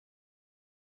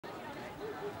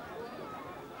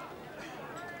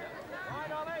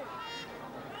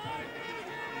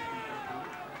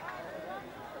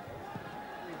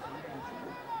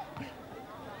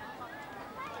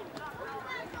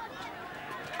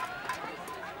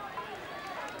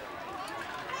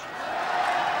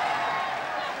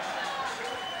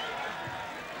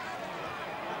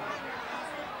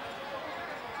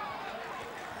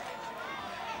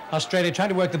Australia trying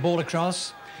to work the ball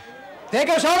across. There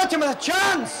goes Ollerton with a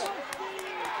chance!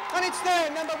 And it's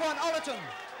there, number 1, Ollerton.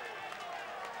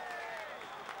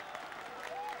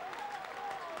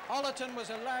 Ollerton was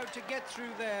allowed to get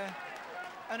through there.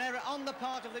 An error on the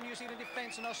part of the New Zealand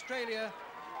defence, and Australia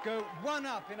go 1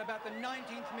 up in about the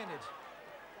 19th minute.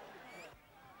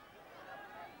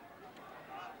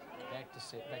 Back to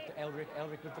sit, back to Elric.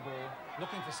 Elric with the ball,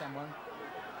 looking for someone.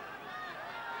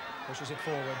 Pushes it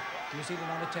forward. New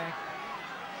Zealand on attack.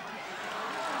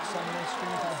 Sumner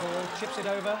streaming for the ball, chips it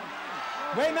over.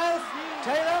 Weymouth,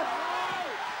 Taylor,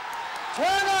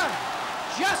 Turner,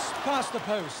 just past the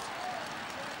post.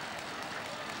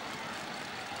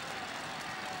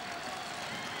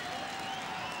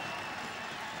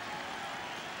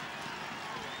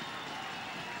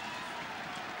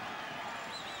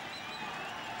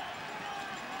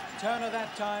 Turner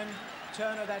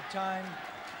that time,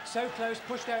 so close,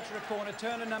 pushed out to a corner.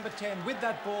 Turner number 10 with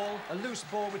that ball, a loose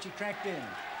ball which he cracked in.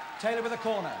 Taylor with a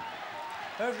corner.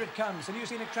 Over it comes, the New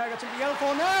Zealand crowd got something to yell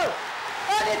for. No!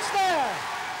 And it's there!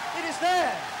 It is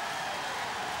there!